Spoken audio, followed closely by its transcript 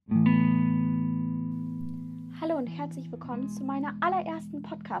herzlich willkommen zu meiner allerersten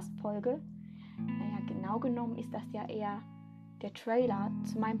Podcast-Folge. Genau genommen ist das ja eher der Trailer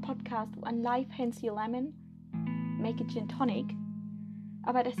zu meinem Podcast One Life Fancy Lemon, Make it Gin Tonic.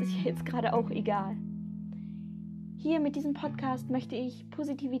 Aber das ist jetzt gerade auch egal. Hier mit diesem Podcast möchte ich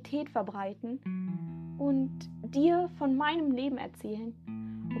Positivität verbreiten und dir von meinem Leben erzählen.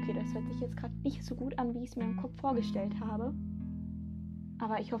 Okay, das hört sich jetzt gerade nicht so gut an, wie ich es mir im Kopf vorgestellt habe.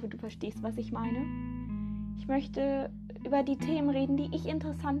 Aber ich hoffe, du verstehst, was ich meine. Ich möchte über die Themen reden, die ich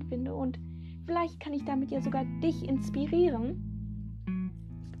interessant finde, und vielleicht kann ich damit ja sogar dich inspirieren,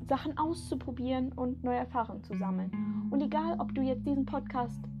 Sachen auszuprobieren und neue Erfahrungen zu sammeln. Und egal, ob du jetzt diesen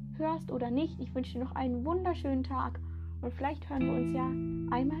Podcast hörst oder nicht, ich wünsche dir noch einen wunderschönen Tag und vielleicht hören wir uns ja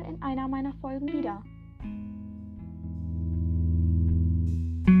einmal in einer meiner Folgen wieder.